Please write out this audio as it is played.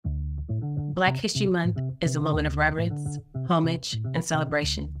Black History Month is a moment of reverence, homage, and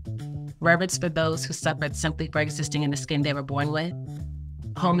celebration. Reverence for those who suffered simply for existing in the skin they were born with.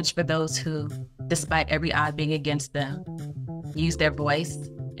 Homage for those who, despite every odd being against them, used their voice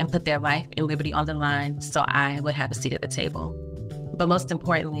and put their life and liberty on the line so I would have a seat at the table. But most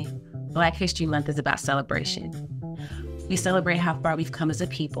importantly, Black History Month is about celebration. We celebrate how far we've come as a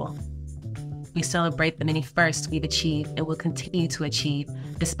people. We celebrate the many firsts we've achieved and will continue to achieve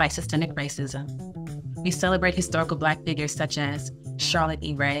despite systemic racism. We celebrate historical Black figures such as Charlotte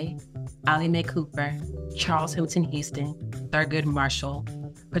E. Ray, Allie Mae Cooper, Charles Hilton Houston, Thurgood Marshall,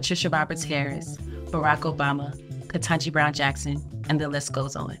 Patricia Roberts Harris, Barack Obama, Ketanji Brown Jackson, and the list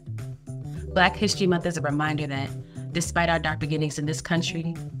goes on. Black History Month is a reminder that despite our dark beginnings in this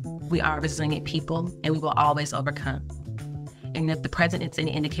country, we are a resilient people and we will always overcome. And if the present is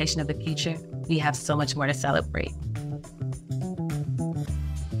any indication of the future, we have so much more to celebrate.